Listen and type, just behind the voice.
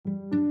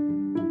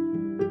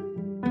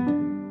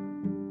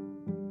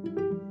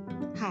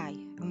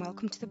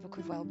to the Book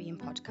of Wellbeing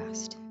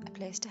podcast, a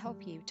place to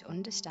help you to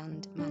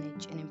understand,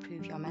 manage and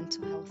improve your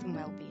mental health and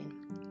well-being,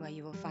 where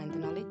you will find the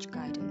knowledge,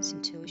 guidance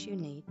and tools you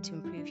need to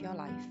improve your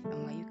life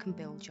and where you can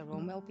build your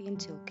own wellbeing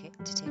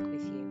toolkit to take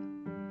with you.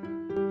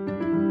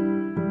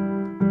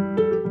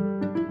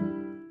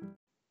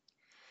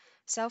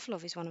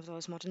 Self-love is one of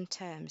those modern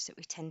terms that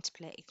we tend to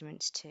play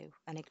ignorance to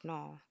and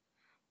ignore,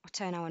 or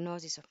turn our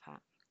noses up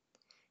at.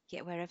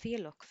 Yet wherever you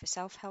look for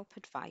self-help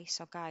advice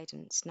or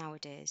guidance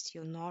nowadays,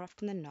 you'll more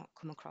often than not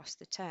come across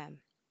the term.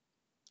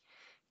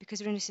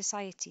 Because we're in a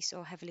society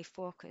so heavily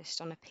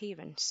focused on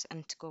appearance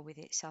and, to go with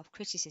it,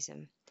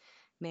 self-criticism,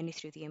 mainly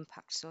through the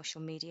impact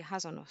social media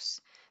has on us,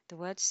 the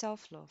words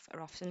self-love are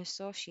often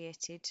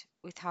associated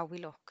with how we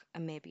look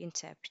and may be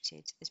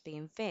interpreted as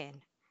being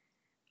vain,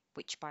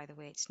 which, by the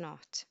way, it's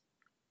not.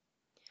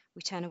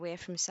 We turn away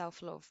from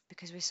self-love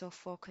because we're so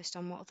focused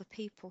on what other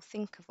people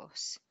think of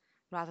us,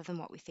 rather than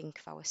what we think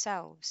of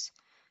ourselves,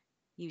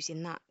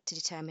 using that to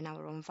determine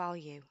our own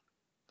value.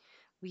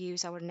 We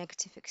use our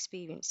negative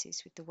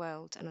experiences with the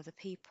world and other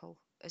people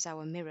as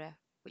our mirror,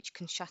 which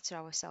can shatter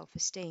our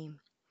self-esteem.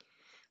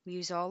 We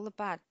use all the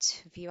bad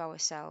to view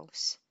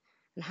ourselves,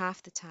 and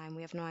half the time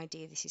we have no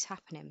idea this is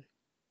happening.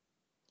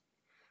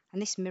 And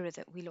this mirror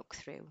that we look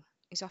through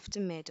is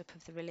often made up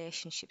of the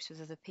relationships with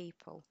other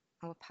people,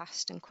 our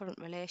past and current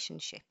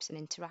relationships and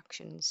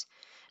interactions,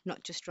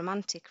 not just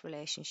romantic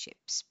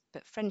relationships,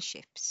 but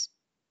friendships,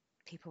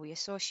 people we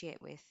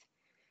associate with.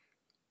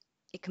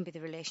 It can be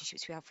the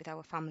relationships we have with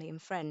our family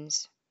and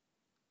friends.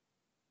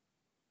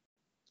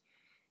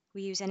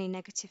 We use any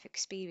negative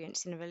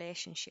experience in a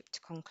relationship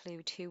to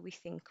conclude who we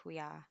think we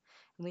are,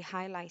 and we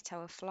highlight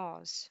our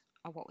flaws,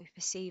 or what we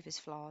perceive as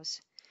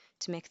flaws,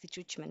 to make the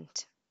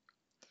judgment.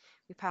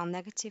 We pile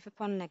negative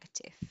upon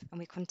negative, and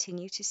we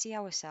continue to see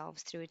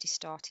ourselves through a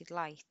distorted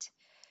light.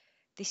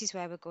 This is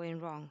where we're going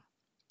wrong.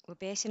 We're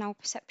basing our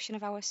perception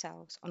of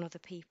ourselves on other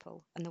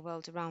people and the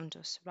world around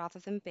us, rather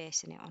than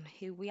basing it on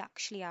who we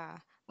actually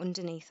are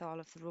underneath all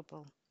of the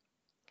rubble.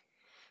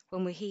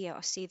 When we hear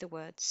or see the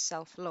words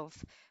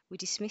self-love, we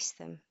dismiss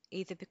them,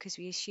 either because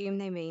we assume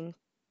they mean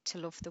to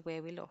love the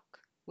way we look,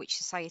 which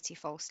society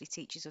falsely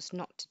teaches us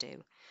not to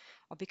do,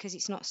 or because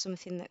it's not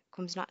something that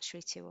comes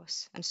naturally to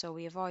us, and so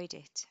we avoid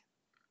it.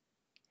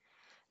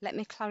 Let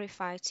me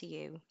clarify to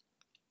you,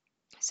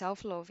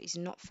 self-love is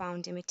not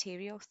found in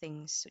material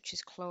things such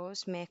as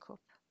clothes, makeup,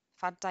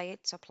 fad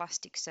diets or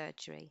plastic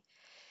surgery.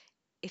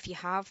 If you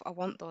have or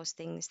want those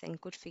things, then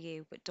good for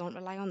you, but don't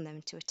rely on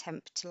them to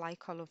attempt to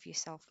like or love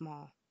yourself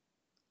more.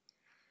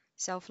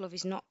 Self-love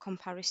is not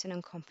comparison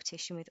and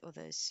competition with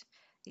others.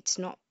 It's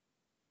not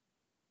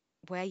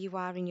where you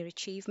are in your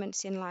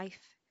achievements in life.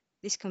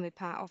 This can be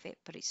part of it,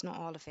 but it's not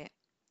all of it.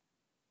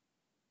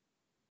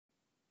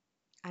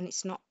 And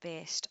it's not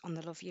based on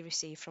the love you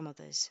receive from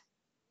others.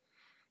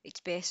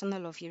 It's based on the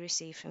love you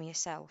receive from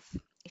yourself.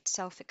 It's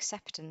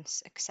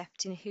self-acceptance,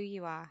 accepting who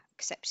you are,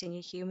 accepting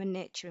your human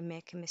nature and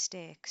making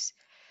mistakes,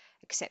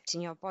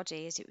 accepting your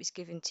body as it was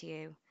given to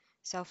you.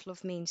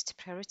 Self-love means to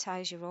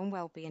prioritise your own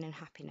well-being and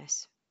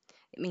happiness.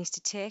 It means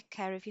to take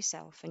care of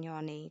yourself and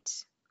your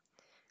needs.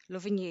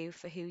 Loving you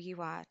for who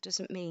you are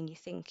doesn't mean you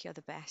think you're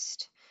the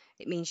best.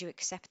 It means you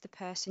accept the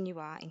person you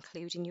are,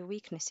 including your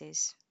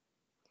weaknesses,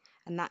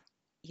 and that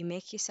you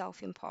make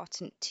yourself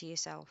important to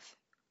yourself.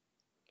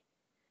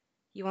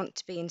 You want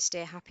to be and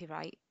stay happy,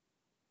 right?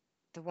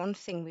 The one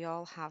thing we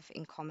all have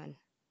in common,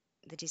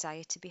 the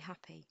desire to be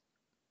happy.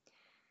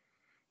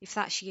 If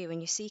that's you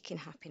and you're seeking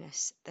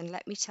happiness, then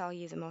let me tell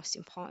you the most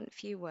important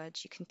few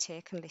words you can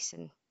take and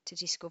listen to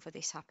discover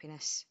this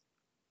happiness.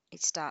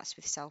 It starts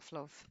with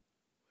self-love.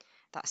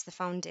 That's the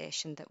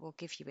foundation that will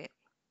give you it.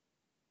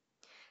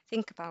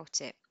 Think about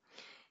it.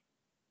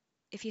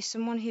 If you're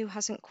someone who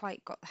hasn't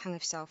quite got the hang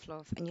of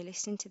self-love and you're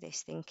listening to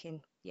this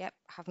thinking, yep,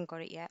 haven't got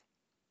it yet,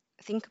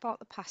 think about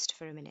the past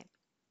for a minute,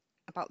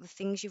 about the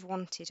things you've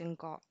wanted and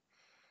got.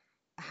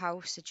 A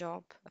house, a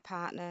job, a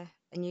partner,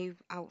 a new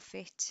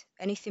outfit,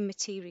 anything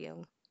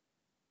material.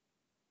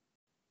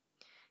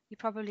 You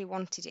probably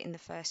wanted it in the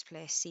first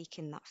place,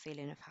 seeking that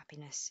feeling of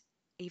happiness,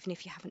 even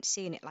if you haven't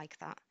seen it like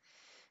that.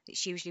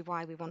 It's usually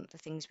why we want the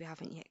things we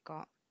haven't yet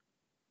got.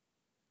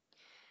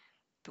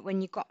 But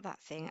when you got that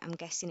thing, I'm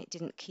guessing it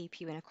didn't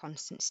keep you in a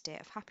constant state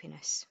of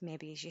happiness,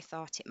 maybe as you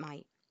thought it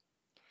might.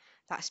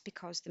 That's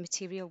because the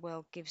material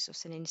world gives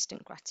us an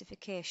instant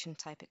gratification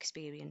type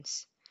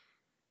experience,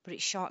 but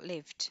it's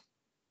short-lived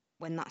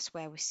when that's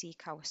where we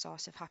seek our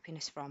source of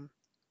happiness from.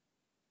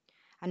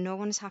 And no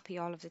one's happy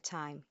all of the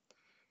time.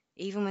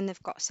 Even when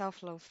they've got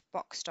self-love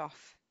boxed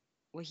off,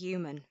 we're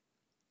human,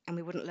 and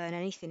we wouldn't learn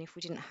anything if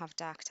we didn't have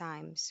dark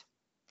times.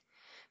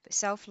 But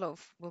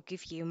self-love will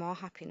give you more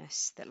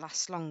happiness that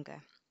lasts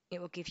longer. It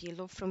will give you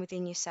love from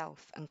within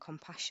yourself and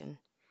compassion.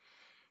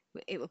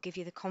 It will give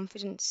you the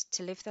confidence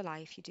to live the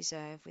life you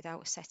deserve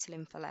without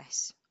settling for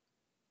less.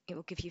 It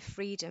will give you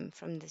freedom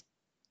from the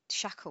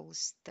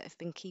shackles that have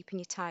been keeping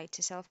you tied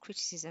to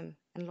self-criticism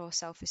and low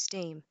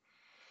self-esteem.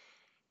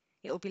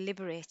 It will be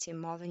liberating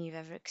more than you've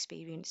ever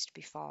experienced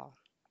before.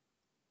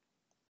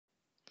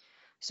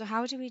 So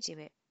how do we do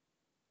it?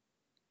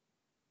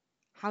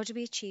 How do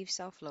we achieve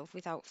self love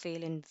without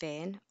feeling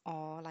vain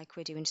or like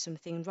we're doing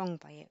something wrong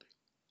by it?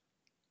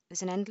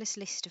 There's an endless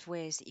list of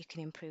ways that you can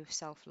improve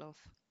self love,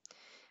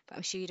 but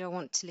I'm sure you don't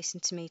want to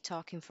listen to me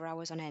talking for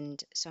hours on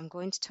end, so I'm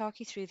going to talk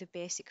you through the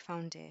basic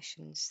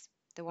foundations,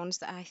 the ones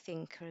that I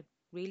think are a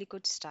really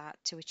good start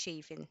to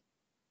achieving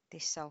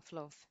this self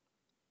love.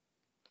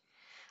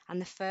 And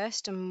the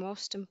first and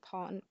most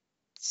important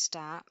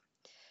start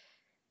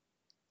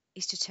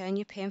is to turn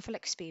your painful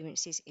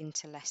experiences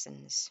into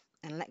lessons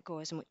and let go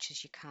as much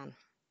as you can.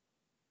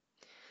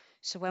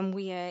 So, when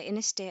we are in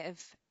a state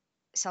of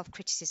self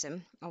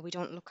criticism or we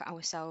don't look at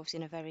ourselves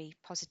in a very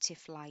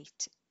positive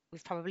light,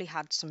 we've probably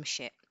had some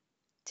shit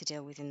to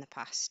deal with in the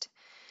past.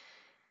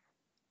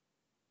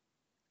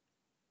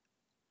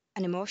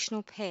 An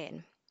emotional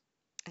pain,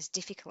 as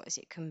difficult as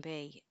it can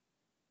be,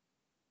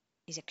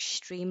 is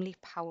extremely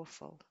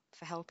powerful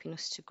for helping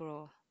us to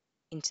grow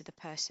into the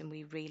person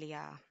we really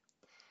are.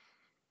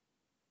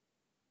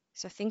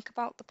 So think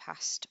about the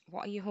past.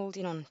 What are you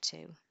holding on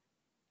to?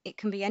 It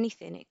can be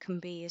anything, it can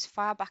be as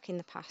far back in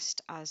the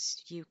past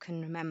as you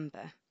can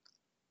remember.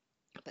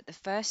 But the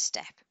first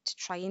step to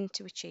trying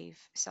to achieve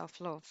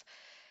self love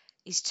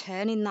is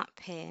turning that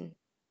pain,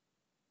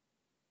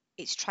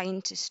 it's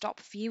trying to stop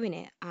viewing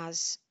it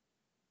as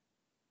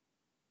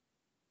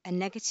a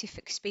negative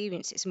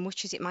experience, as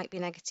much as it might be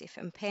negative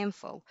and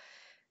painful.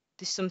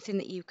 There's something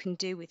that you can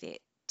do with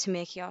it to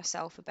make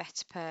yourself a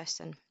better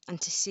person and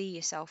to see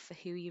yourself for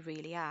who you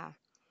really are.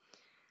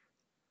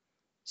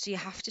 So you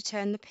have to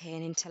turn the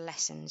pain into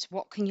lessons.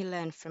 What can you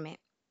learn from it?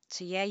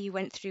 So, yeah, you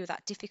went through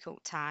that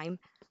difficult time.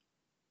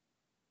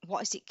 What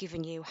has it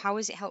given you? How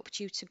has it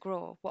helped you to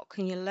grow? What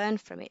can you learn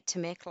from it to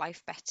make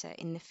life better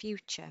in the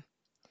future?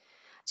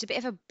 It's a bit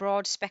of a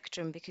broad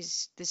spectrum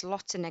because there's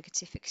lots of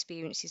negative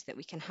experiences that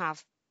we can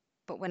have.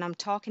 But when I'm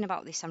talking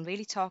about this, I'm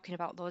really talking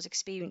about those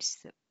experiences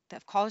that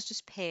have caused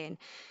us pain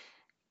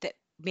that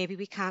maybe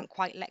we can't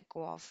quite let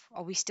go of,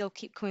 or we still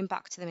keep coming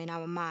back to them in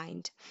our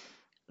mind.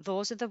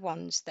 Those are the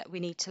ones that we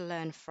need to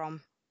learn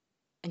from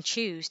and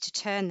choose to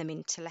turn them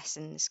into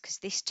lessons, because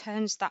this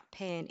turns that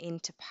pain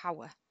into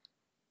power.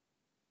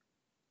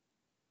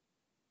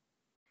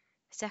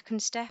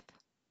 Second step,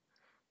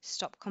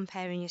 stop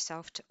comparing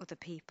yourself to other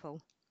people.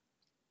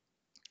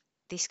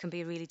 This can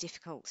be a really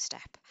difficult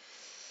step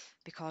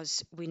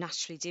because we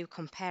naturally do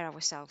compare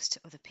ourselves to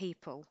other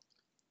people,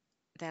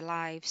 their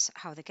lives,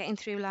 how they're getting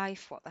through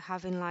life, what they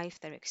have in life,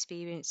 their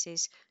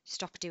experiences.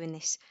 Stop doing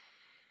this.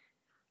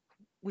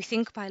 We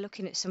think by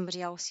looking at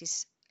somebody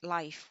else's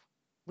life,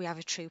 we have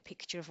a true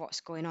picture of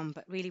what's going on,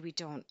 but really we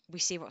don't. We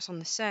see what's on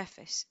the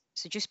surface.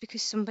 So just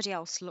because somebody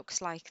else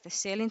looks like they're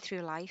sailing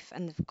through life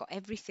and they've got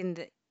everything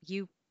that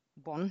you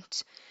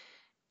want,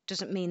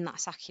 doesn't mean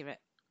that's accurate.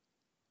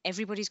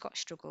 Everybody's got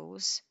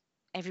struggles,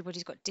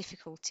 everybody's got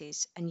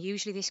difficulties, and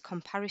usually this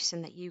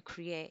comparison that you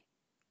create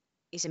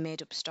is a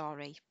made up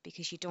story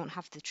because you don't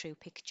have the true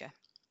picture.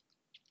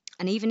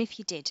 And even if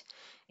you did,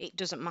 it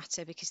doesn't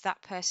matter because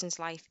that person's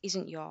life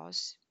isn't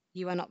yours.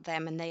 You are not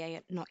them and they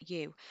are not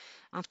you.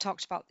 I've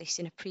talked about this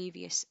in a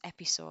previous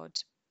episode,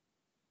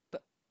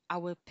 but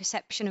our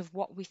perception of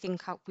what we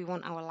think we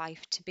want our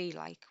life to be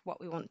like,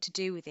 what we want to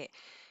do with it,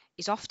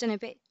 is often a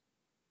bit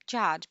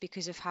jarred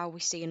because of how we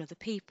see in other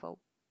people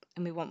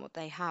and we want what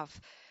they have.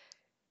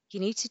 You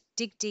need to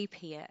dig deep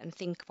here and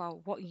think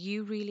about what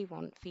you really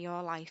want for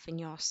your life and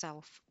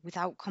yourself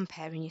without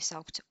comparing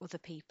yourself to other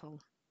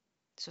people.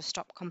 So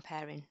stop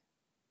comparing.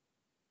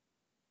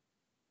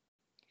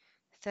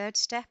 Third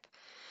step,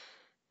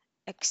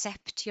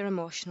 accept your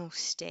emotional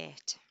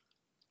state.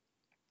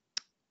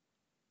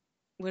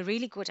 We're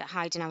really good at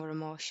hiding our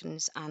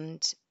emotions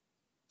and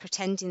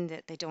pretending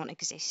that they don't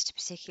exist,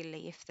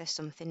 particularly if there's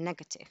something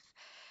negative.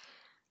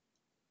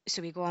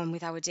 So we go on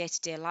with our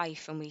day-to-day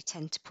life and we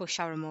tend to push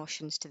our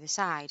emotions to the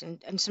side.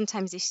 And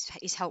sometimes this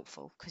is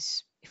helpful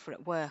because if we're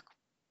at work,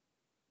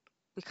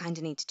 we kind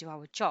of need to do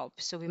our job.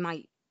 So we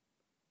might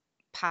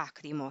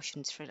park the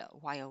emotions for a little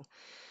while.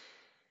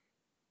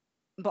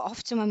 But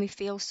often when we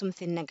feel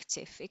something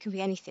negative, it can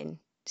be anything,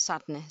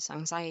 sadness,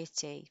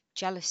 anxiety,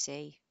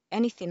 jealousy,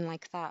 anything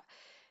like that.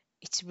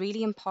 It's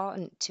really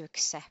important to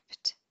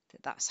accept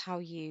that that's how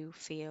you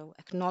feel.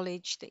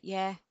 Acknowledge that,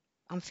 yeah,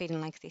 I'm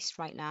feeling like this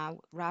right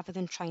now, rather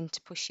than trying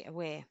to push it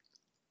away.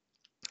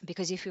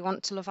 Because if we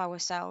want to love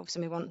ourselves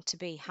and we want to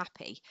be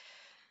happy,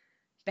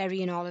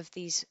 burying all of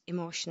these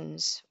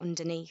emotions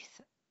underneath,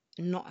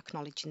 not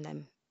acknowledging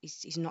them,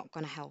 is not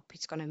going to help.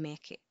 It's going to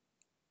make it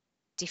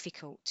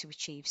difficult to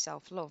achieve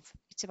self love.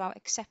 It's about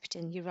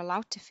accepting you're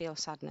allowed to feel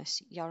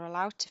sadness, you're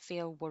allowed to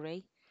feel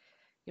worry,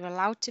 you're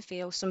allowed to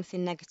feel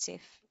something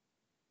negative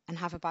and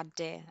have a bad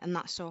day, and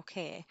that's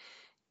okay.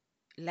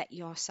 Let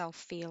yourself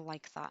feel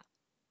like that.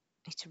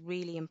 It's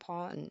really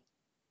important.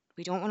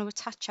 We don't want to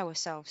attach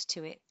ourselves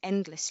to it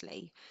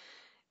endlessly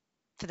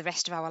for the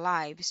rest of our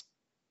lives,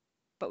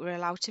 but we're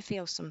allowed to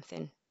feel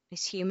something.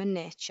 It's human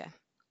nature.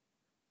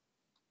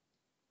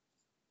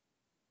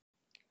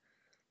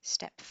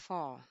 Step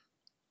 4,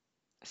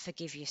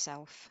 forgive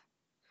yourself.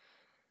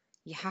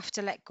 You have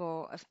to let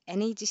go of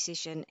any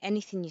decision,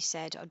 anything you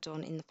said or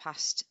done in the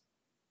past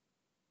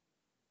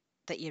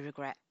that you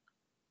regret.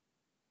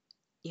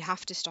 You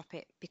have to stop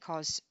it,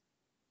 because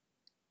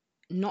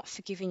not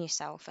forgiving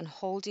yourself and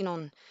holding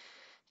on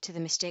to the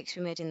mistakes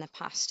we made in the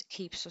past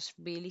keeps us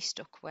really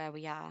stuck where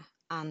we are.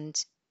 And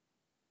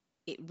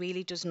it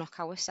really does knock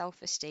our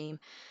self esteem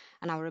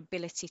and our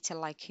ability to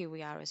like who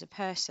we are as a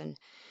person.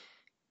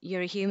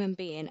 You're a human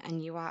being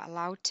and you are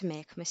allowed to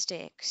make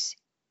mistakes.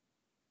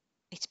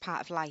 It's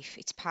part of life,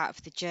 it's part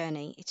of the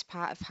journey, it's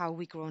part of how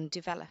we grow and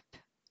develop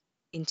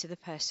into the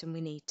person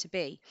we need to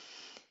be.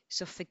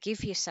 So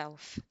forgive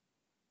yourself,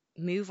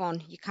 move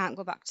on. You can't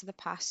go back to the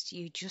past,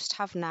 you just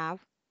have now,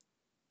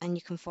 and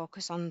you can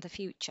focus on the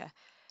future.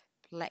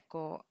 Let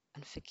go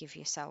and forgive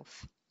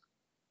yourself.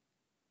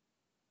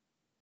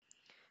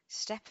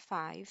 Step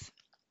 5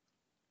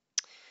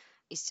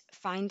 is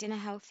finding a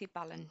healthy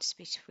balance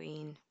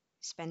between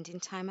spending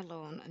time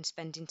alone and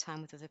spending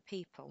time with other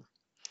people.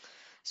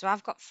 So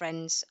I've got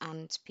friends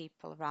and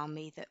people around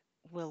me that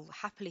will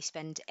happily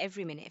spend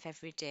every minute of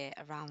every day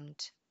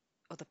around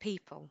other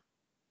people,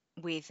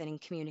 with and in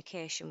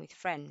communication with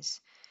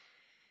friends.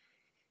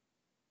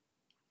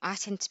 I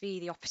tend to be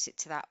the opposite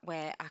to that,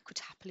 where I could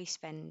happily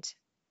spend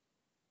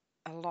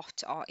a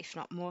lot, or if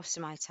not most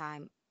of my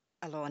time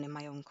alone in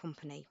my own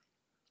company.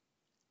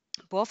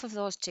 Both of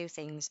those two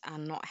things are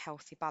not a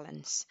healthy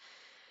balance.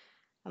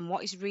 And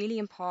what is really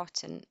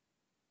important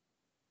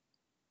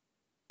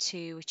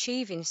to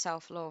achieving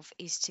self love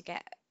is to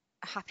get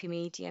a happy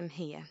medium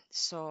here.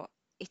 So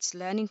it's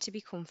learning to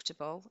be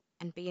comfortable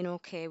and being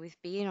okay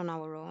with being on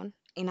our own,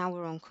 in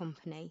our own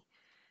company,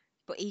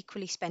 but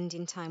equally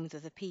spending time with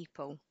other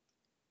people.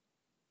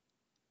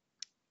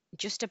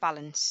 Just a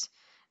balance,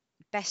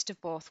 best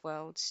of both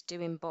worlds,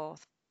 doing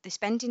both. The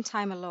spending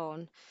time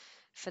alone,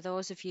 for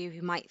those of you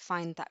who might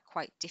find that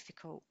quite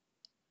difficult,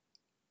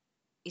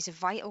 is a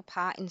vital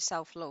part in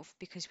self love,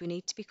 because we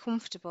need to be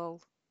comfortable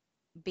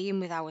being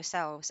with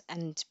ourselves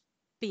and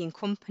being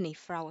company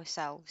for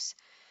ourselves.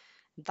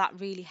 That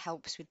really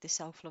helps with the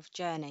self love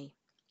journey.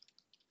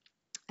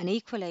 And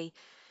equally,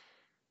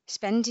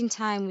 spending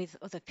time with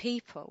other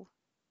people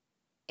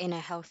in a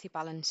healthy,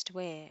 balanced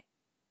way,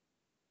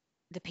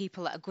 the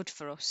people that are good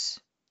for us,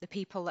 the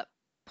people that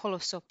pull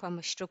us up when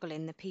we're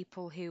struggling, the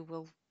people who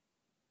will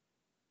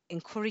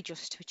encourage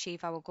us to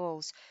achieve our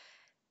goals,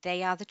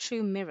 they are the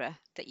true mirror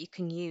that you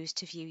can use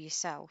to view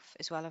yourself,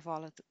 as well as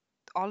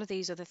all of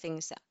these other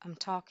things that I'm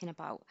talking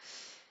about.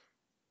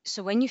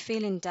 So when you're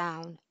feeling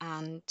down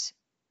and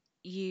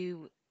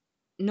you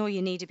know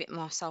you need a bit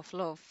more self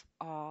love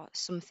or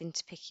something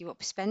to pick you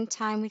up, spend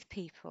time with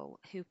people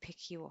who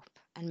pick you up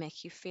and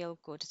make you feel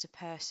good as a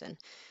person,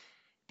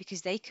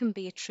 because they can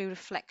be a true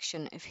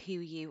reflection of who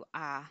you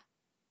are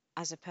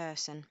as a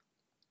person.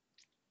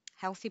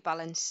 Healthy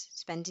balance,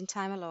 spending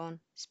time alone,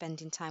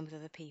 spending time with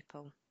other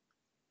people.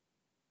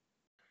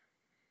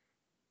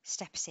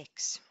 Step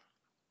 6,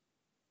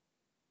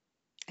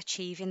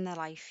 achieving the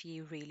life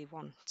you really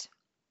want.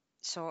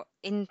 So,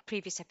 in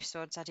previous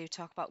episodes, I do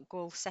talk about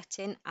goal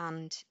setting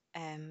and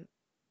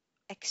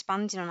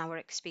expanding on our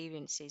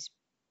experiences,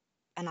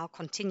 and I'll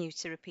continue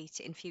to repeat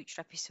it in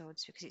future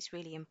episodes because it's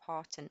really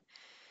important.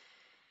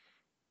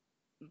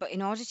 But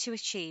in order to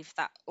achieve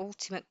that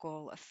ultimate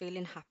goal of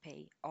feeling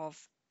happy, of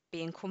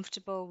being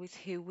comfortable with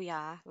who we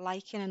are,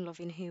 liking and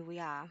loving who we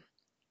are,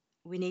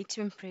 we need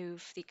to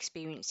improve the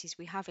experiences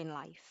we have in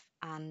life.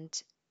 And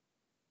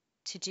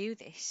to do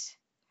this,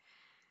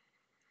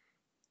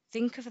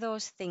 think of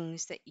those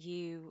things that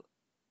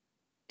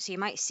so you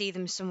might see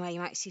them somewhere, you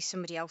might see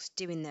somebody else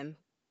doing them,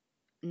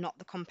 not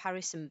the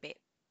comparison bit,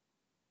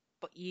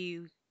 but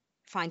you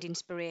find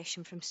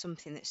inspiration from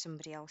something that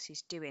somebody else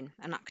is doing,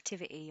 an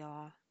activity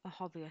or a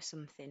hobby or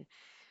something.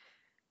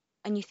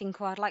 And you think,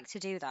 oh, I'd like to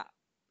do that,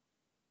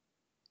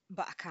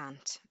 but I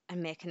can't,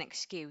 and make an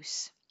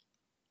excuse.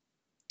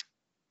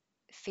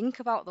 Think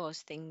about those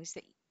things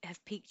that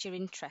have piqued your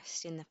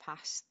interest in the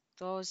past,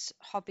 those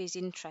hobbies,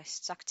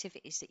 interests,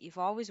 activities that you've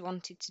always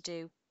wanted to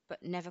do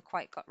but never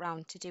quite got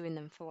round to doing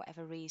them for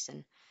whatever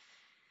reason.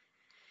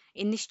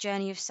 In this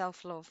journey of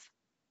self love,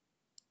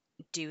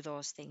 do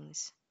those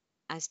things.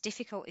 As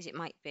difficult as it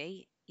might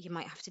be, you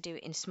might have to do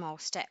it in small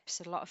steps.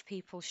 A lot of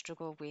people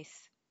struggle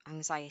with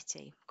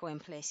anxiety, going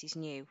places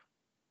new,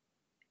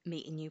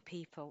 meeting new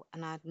people,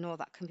 and I know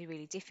that can be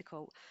really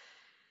difficult,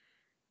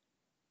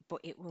 but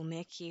it will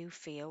make you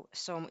feel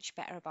so much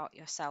better about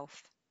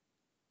yourself.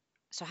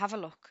 So have a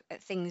look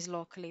at things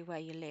locally where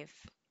you live,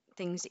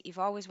 things that you've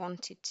always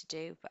wanted to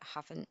do but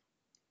haven't.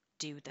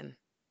 Do them.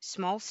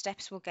 Small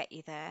steps will get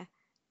you there,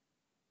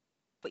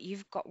 but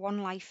you've got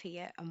one life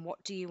here, and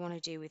what do you want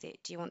to do with it?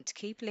 Do you want to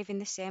keep living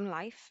the same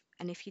life?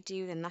 And if you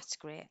do, then that's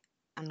great.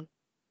 And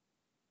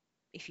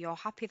if you're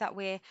happy that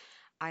way,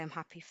 I am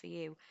happy for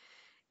you.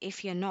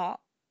 If you're not,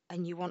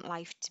 and you want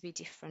life to be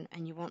different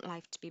and you want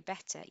life to be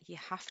better, you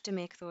have to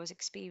make those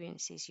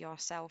experiences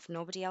yourself.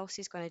 Nobody else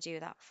is going to do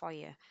that for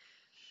you.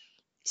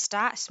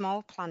 Start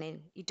small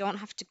planning. You don't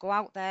have to go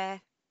out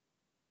there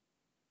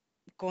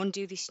go and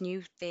do this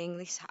new thing,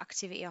 this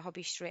activity or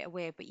hobby straight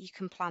away, but you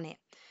can plan it,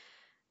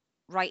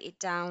 write it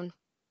down,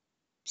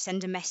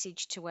 send a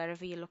message to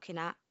wherever you're looking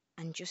at,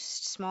 and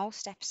just small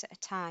steps at a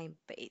time.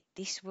 But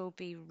this will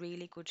be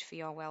really good for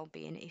your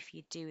well-being if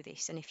you do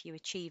this and if you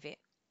achieve it.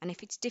 And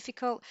if it's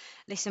difficult,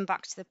 listen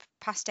back to the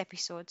past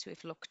episodes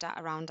we've looked at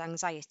around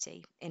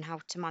anxiety and how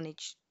to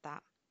manage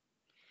that.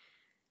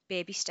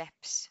 Baby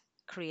steps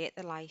create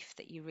the life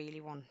that you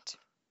really want.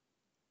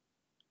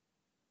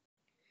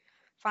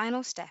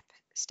 Final step,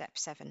 step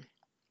 7.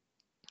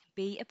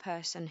 Be a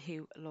person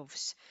who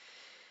loves.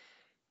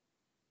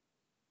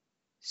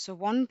 So,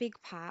 one big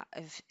part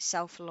of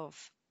self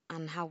love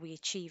and how we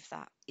achieve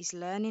that is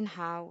learning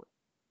how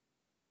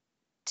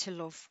to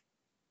love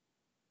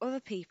other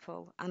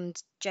people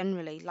and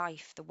generally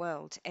life, the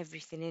world,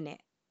 everything in it.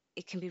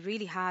 It can be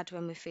really hard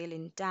when we're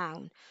feeling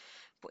down,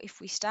 but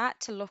if we start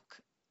to look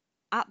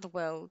at the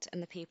world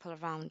and the people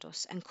around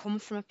us and come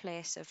from a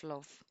place of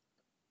love,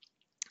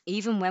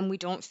 even when we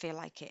don't feel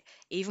like it,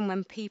 even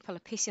when people are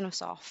pissing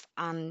us off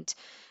and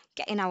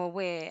get in our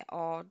way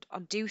or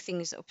do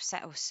things that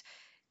upset us,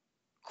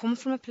 come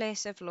from a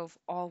place of love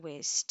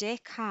always. Stay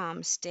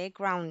calm, stay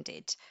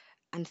grounded,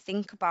 and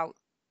think about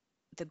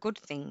the good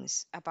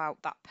things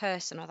about that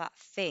person or that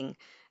thing.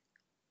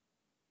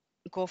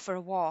 Go for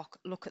a walk,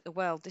 look at the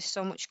world. There's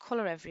so much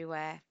colour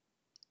everywhere.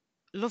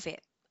 Love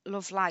it,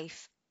 love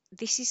life.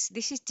 This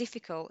is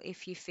difficult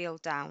if you feel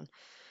down.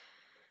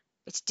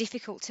 It's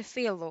difficult to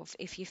feel love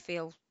if you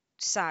feel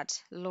sad,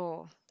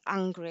 low,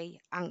 angry,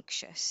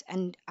 anxious.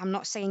 And I'm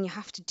not saying you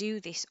have to do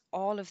this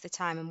all of the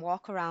time and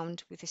walk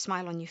around with a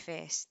smile on your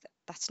face.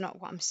 That's not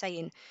what I'm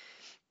saying.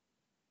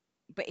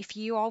 But if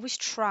you always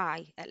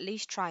try, at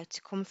least try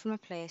to come from a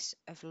place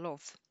of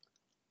love,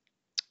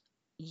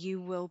 you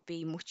will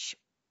be much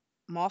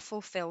more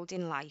fulfilled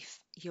in life.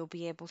 You'll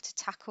be able to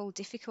tackle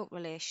difficult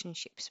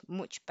relationships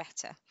much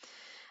better,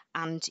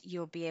 and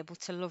you'll be able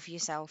to love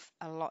yourself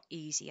a lot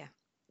easier.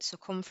 So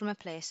come from a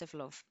place of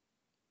love.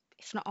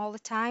 If not all the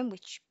time,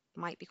 which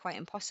might be quite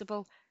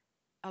impossible,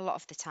 a lot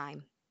of the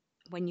time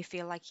when you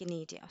feel like you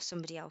need it or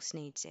somebody else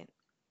needs it.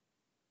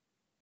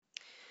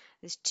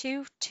 There's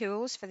 2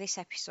 tools for this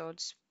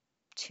episode's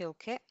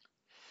toolkit.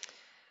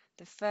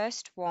 The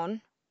first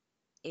one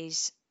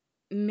is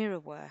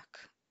mirror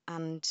work.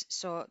 And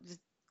so the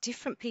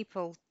different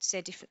people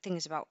say different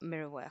things about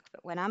mirror work,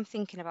 but when I'm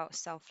thinking about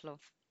self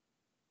love,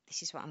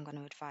 this is what I'm going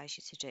to advise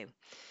you to do.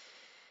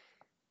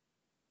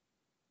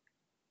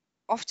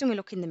 Often we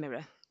look in the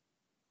mirror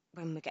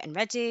when we're getting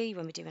ready,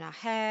 when we're doing our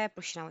hair,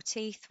 brushing our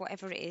teeth,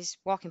 whatever it is,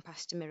 walking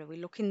past a mirror, we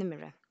look in the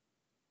mirror.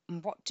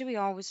 And what do we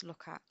always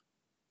look at?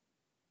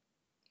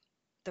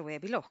 The way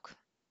we look.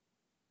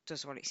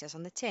 Does what it says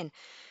on the tin.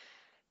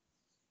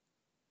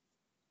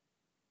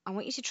 I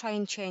want you to try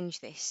and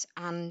change this.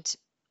 And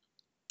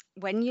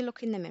when you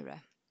look in the mirror,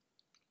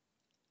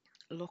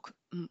 look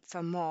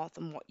for more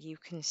than what you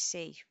can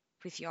see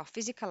with your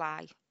physical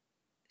eye.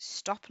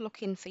 Stop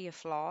looking for your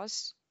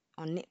flaws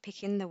or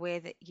nitpicking the way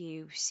that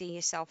you see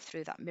yourself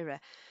through that mirror.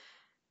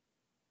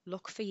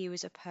 Look for you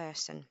as a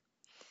person.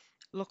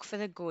 Look for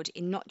the good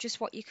in not just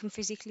what you can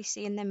physically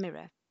see in the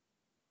mirror,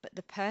 but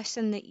the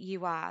person that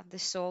you are, the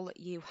soul that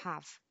you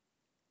have.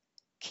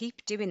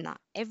 Keep doing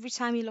that. Every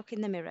time you look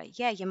in the mirror,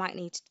 yeah, you might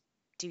need to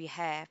do your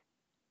hair.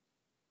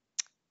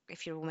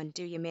 If you're a woman,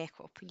 do your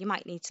makeup. You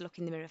might need to look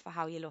in the mirror for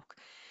how you look.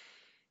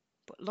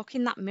 But look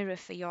in that mirror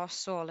for your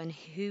soul and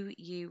who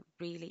you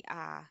really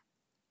are.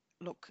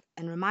 Look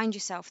and remind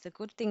yourself the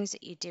good things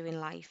that you do in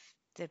life,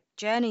 the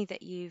journey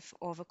that you've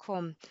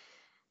overcome,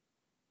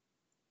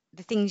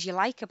 the things you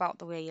like about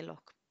the way you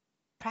look.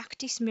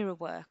 Practice mirror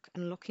work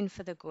and looking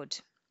for the good.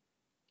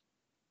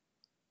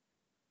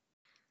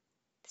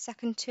 The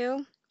second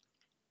tool,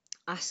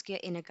 ask your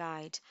inner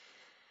guide.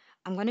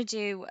 I'm going to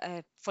do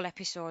a full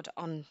episode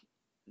on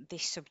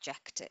this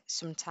subject at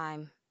some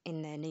time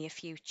in the near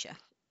future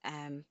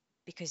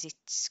because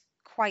it's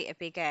quite a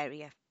big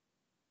area.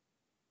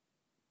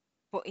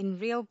 But in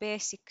real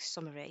basic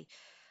summary,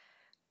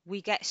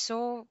 we get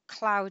so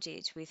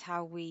clouded with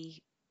how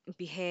we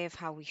behave,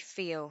 how we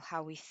feel,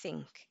 how we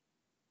think,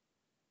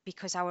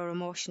 because our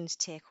emotions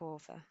take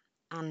over.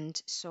 And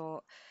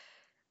so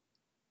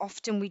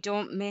often we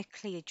don't make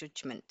clear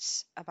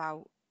judgments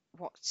about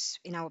what's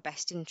in our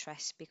best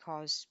interest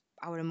because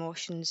our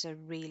emotions are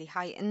really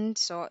heightened.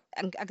 So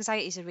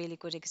anxiety is a really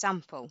good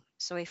example.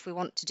 So if we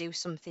want to do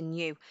something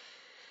new,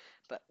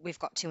 but we've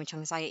got too much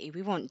anxiety,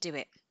 we won't do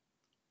it.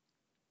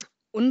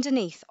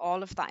 Underneath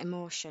all of that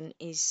emotion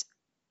is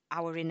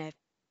our inner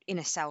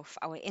self,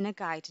 our inner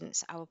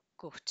guidance, our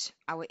gut,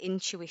 our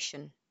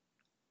intuition.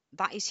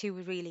 That is who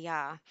we really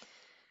are.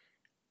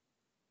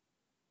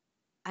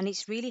 And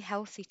it's really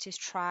healthy to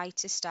try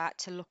to start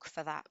to look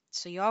for that.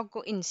 So your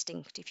gut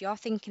instinct, if you're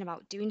thinking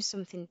about doing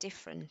something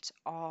different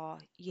or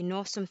you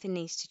know something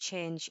needs to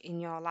change in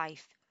your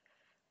life,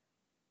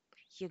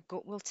 your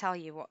gut will tell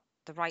you what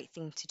the right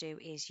thing to do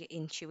is. Your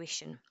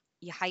intuition.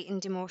 Your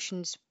heightened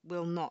emotions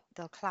will not,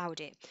 they'll cloud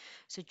it.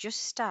 So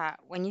just start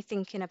when you're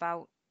thinking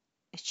about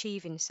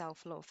achieving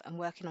self-love and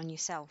working on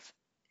yourself.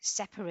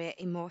 separate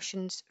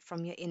emotions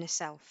from your inner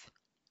self.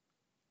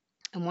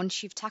 And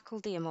once you've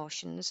tackled the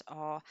emotions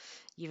or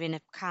you're in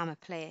a calmer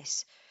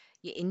place,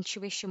 your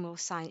intuition will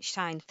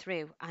shine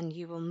through and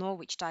you will know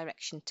which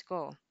direction to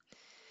go.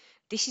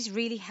 This is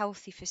really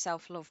healthy for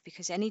self love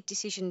because any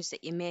decisions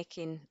that you're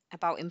making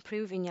about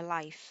improving your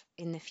life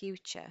in the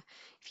future,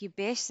 if you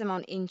base them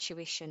on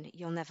intuition,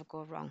 you'll never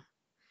go wrong.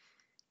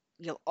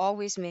 You'll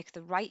always make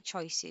the right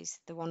choices,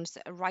 the ones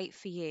that are right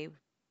for you,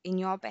 in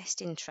your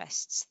best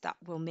interests, that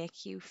will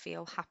make you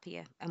feel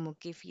happier and will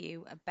give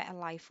you a better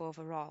life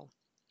overall.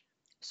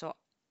 So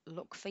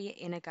look for your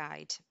inner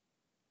guide.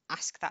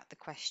 Ask that the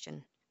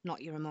question,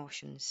 not your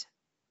emotions.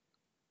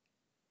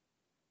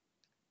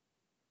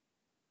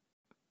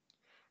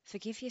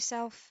 Forgive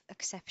yourself,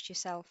 accept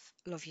yourself,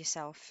 love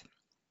yourself.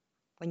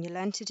 When you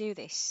learn to do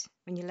this,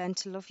 when you learn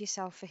to love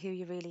yourself for who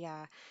you really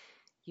are,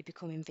 you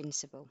become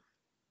invincible.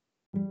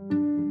 Hi,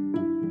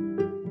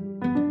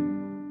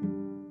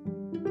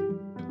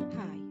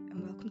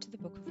 and welcome to the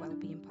Book of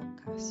Wellbeing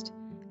podcast,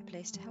 a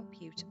place to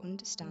help you to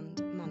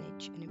understand,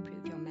 manage, and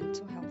improve your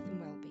mental health and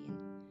well-being,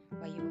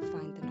 where you will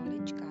find the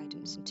knowledge,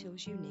 guidance, and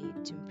tools you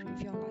need to improve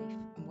your life,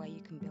 and where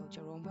you can build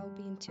your own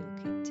well-being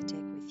toolkit to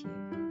take with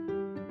you.